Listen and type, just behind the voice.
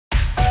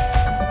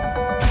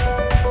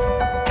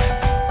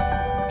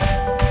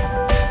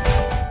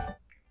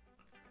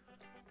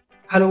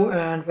Hello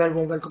and very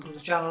warm welcome to the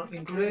channel.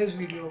 In today's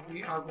video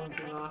we are going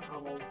to learn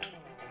about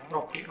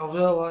property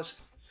observers.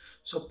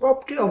 So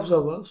property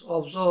observers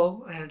observe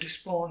and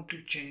respond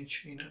to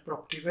change in a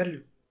property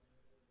value.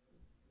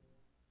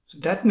 So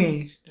that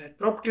means that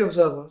property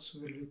observers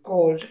will be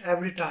called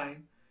every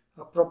time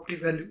a property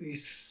value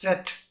is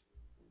set,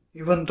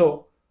 even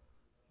though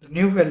the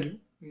new value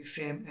is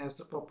same as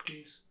the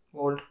property's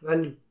old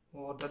value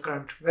or the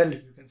current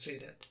value, you can say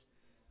that.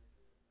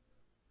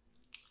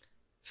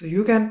 So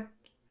you can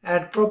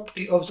add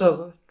property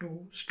observer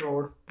to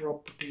store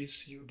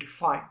properties you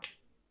defined.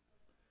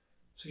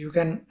 So you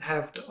can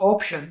have the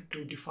option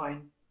to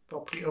define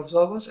property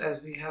observers,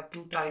 as we have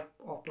two types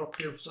of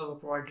property observer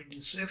provided in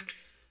Swift,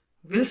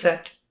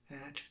 willSet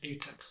and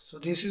didSet. So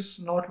this is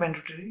not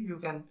mandatory. You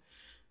can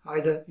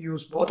either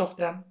use both of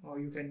them or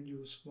you can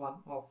use one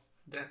of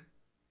them.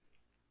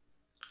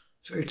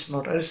 So it's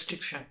not a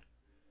restriction.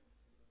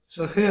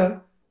 So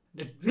here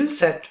the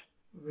willSet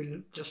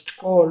will just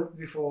call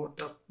before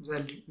the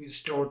value is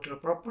stored to a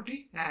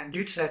property, and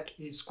didSet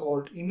is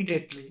called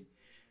immediately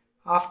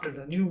after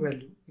the new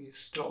value is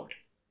stored.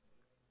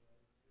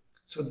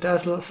 So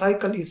the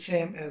cycle is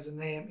same as the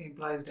name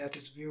implies, that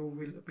is view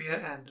will appear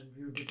and then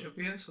view did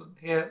appear. So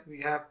here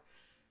we have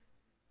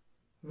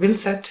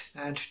willSet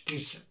and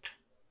didSet.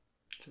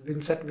 So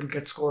willSet will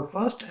get scored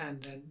first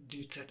and then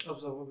didSet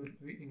observer will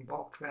be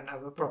invoked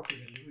whenever property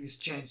value is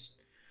changed.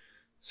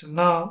 So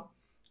now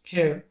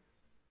here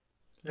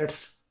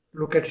let's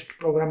look at it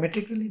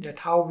programmatically, that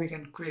how we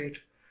can create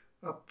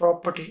a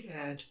property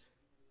and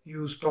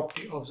use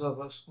property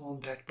observers on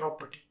that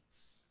property.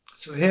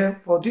 So here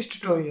for this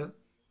tutorial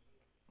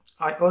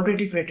I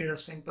already created a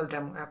simple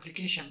demo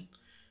application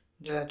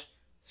that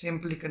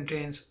simply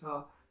contains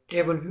a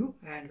table view,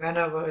 and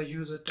whenever a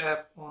user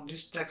tap on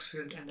this text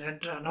field and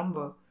enter a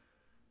number,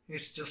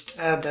 it's just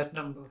add that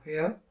number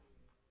here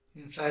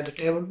inside the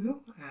table view,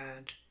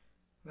 and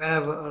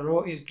whenever a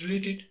row is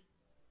deleted,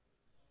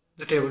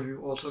 the table view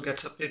also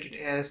gets updated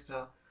as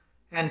the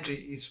entry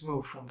is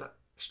moved from the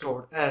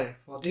stored array.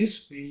 For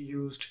this we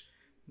used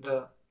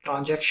the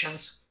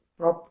transactions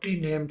property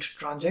named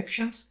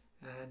transactions,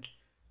 and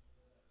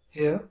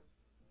here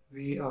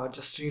we are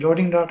just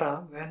reloading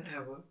data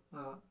whenever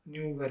a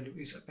new value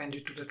is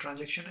appended to the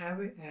transaction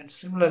array, and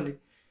similarly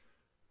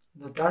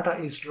the data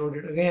is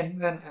loaded again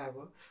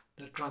whenever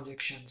the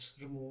transactions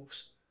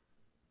removes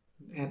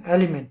an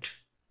element.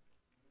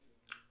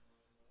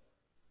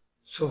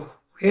 So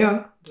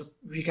here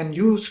we can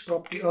use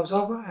property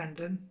observer and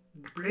then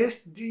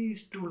replace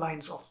these two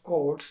lines of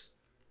codes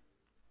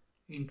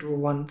into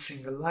one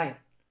single line.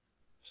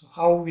 So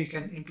how we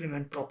can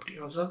implement property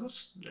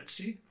observers? Let's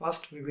see.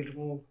 First we will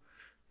remove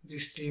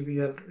this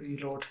trivial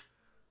reload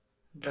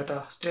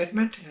data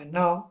statement, and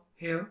now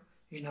here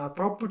in our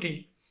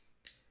property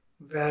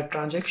where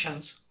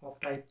transactions of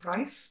type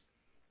price,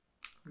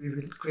 we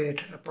will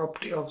create a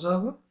property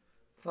observer.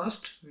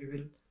 First we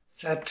will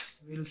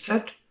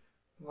set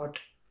what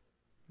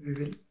we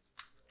will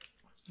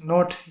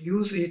not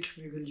use it,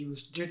 we will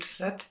use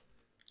didSet,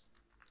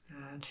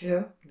 and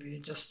here we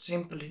just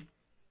simply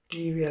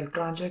trivial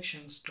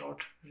transactions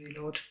dot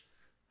reload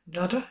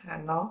data,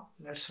 and now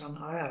let's run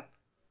our app.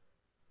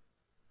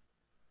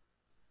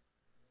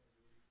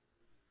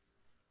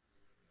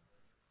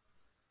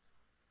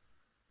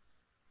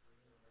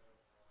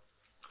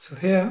 So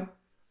here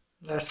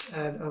let's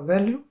add a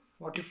value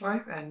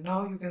 45, and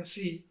now you can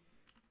see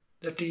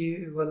the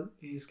table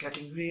is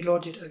getting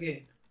reloaded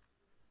again.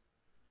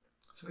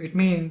 So it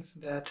means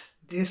that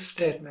this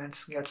statement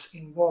gets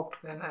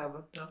invoked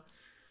whenever the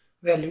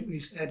value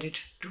is added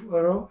to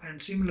a row,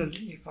 and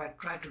similarly if I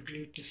try to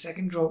delete the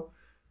second row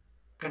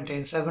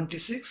contains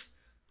 76,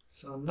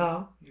 so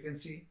now you can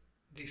see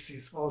this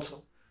is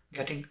also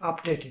getting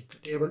updated, the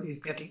table is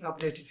getting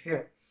updated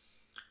here.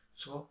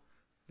 So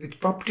with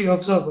property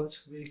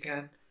observers we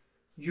can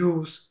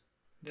use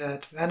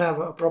that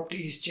whenever a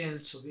property is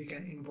changed, so we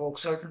can invoke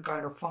certain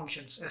kind of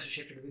functions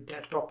associated with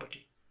that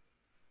property.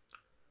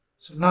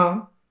 So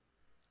now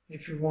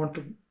if you want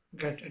to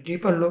get a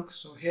deeper look,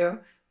 so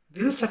here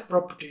willSet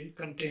property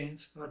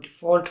contains a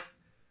default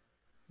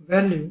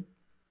value,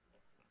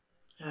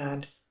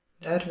 and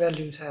that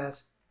value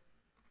has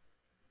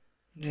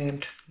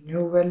named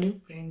new value,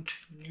 print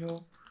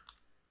new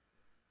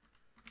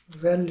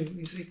value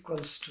is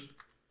equals to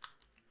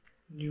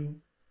new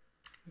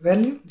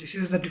value. This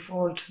is the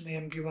default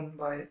name given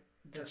by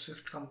the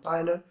Swift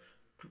compiler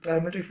to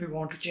parameter. If you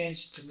want to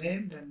change the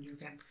name, then you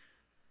can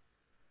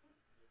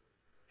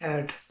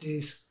add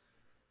these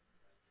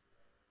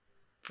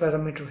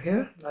parameter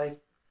here, like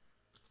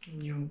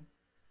new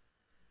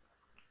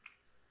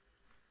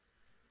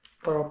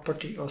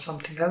property or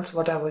something else,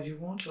 whatever you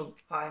want. So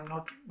I'm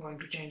not going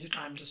to change it,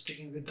 I'm just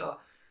sticking with the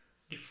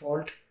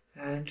default,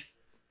 and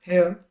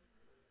here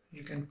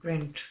you can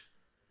print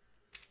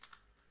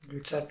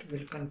didSet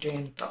will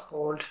contain the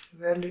old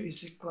value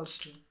is equals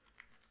to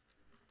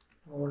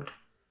old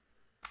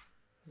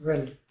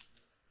value.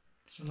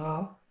 So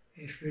now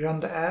if we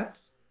run the app,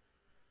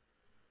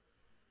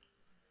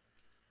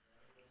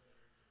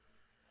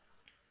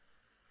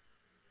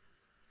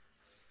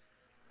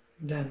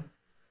 Then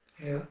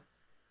here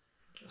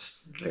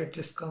just delete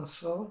this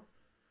console,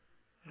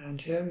 and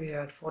here we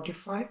had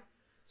 45.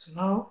 So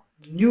now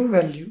the new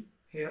value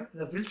here,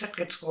 the willSet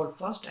gets called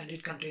first and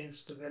it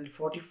contains the value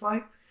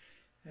 45,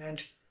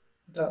 and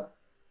the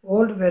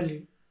old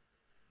value,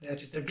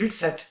 that is the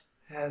didSet,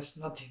 has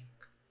nothing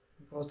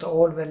because the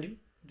old value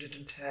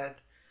didn't have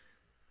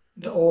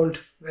the old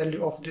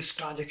value of this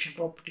transaction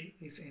property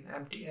is in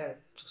empty array.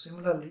 So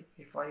similarly,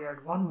 if I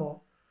add one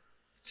more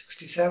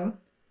 67,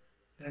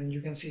 then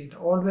you can see the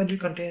old value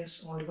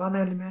contains only one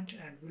element,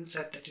 and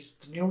willSet, that is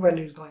the new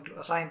value, is going to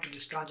assign to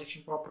this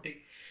transaction property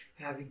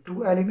having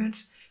two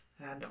elements,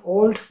 and the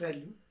old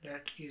value,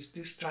 that is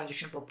this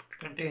transaction property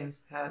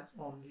contains, has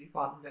only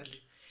one value.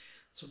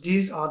 So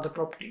these are the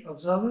property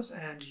observers,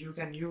 and you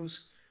can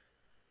use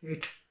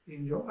it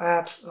in your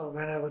apps or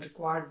whenever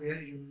required,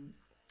 where you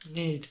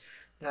need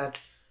that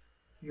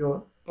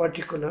your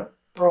particular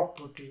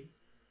property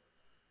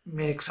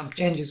make some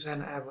changes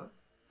whenever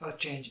a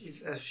change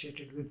is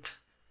associated with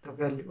the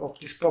value of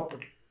this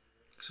property.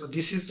 So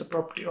this is the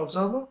property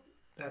observer,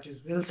 that is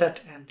willSet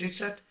and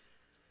didSet.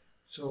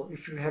 So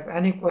if you have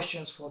any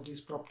questions for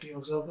these property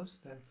observers,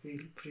 then feel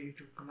free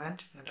to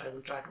comment and I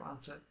will try to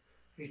answer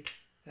it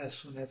as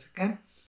soon as I can.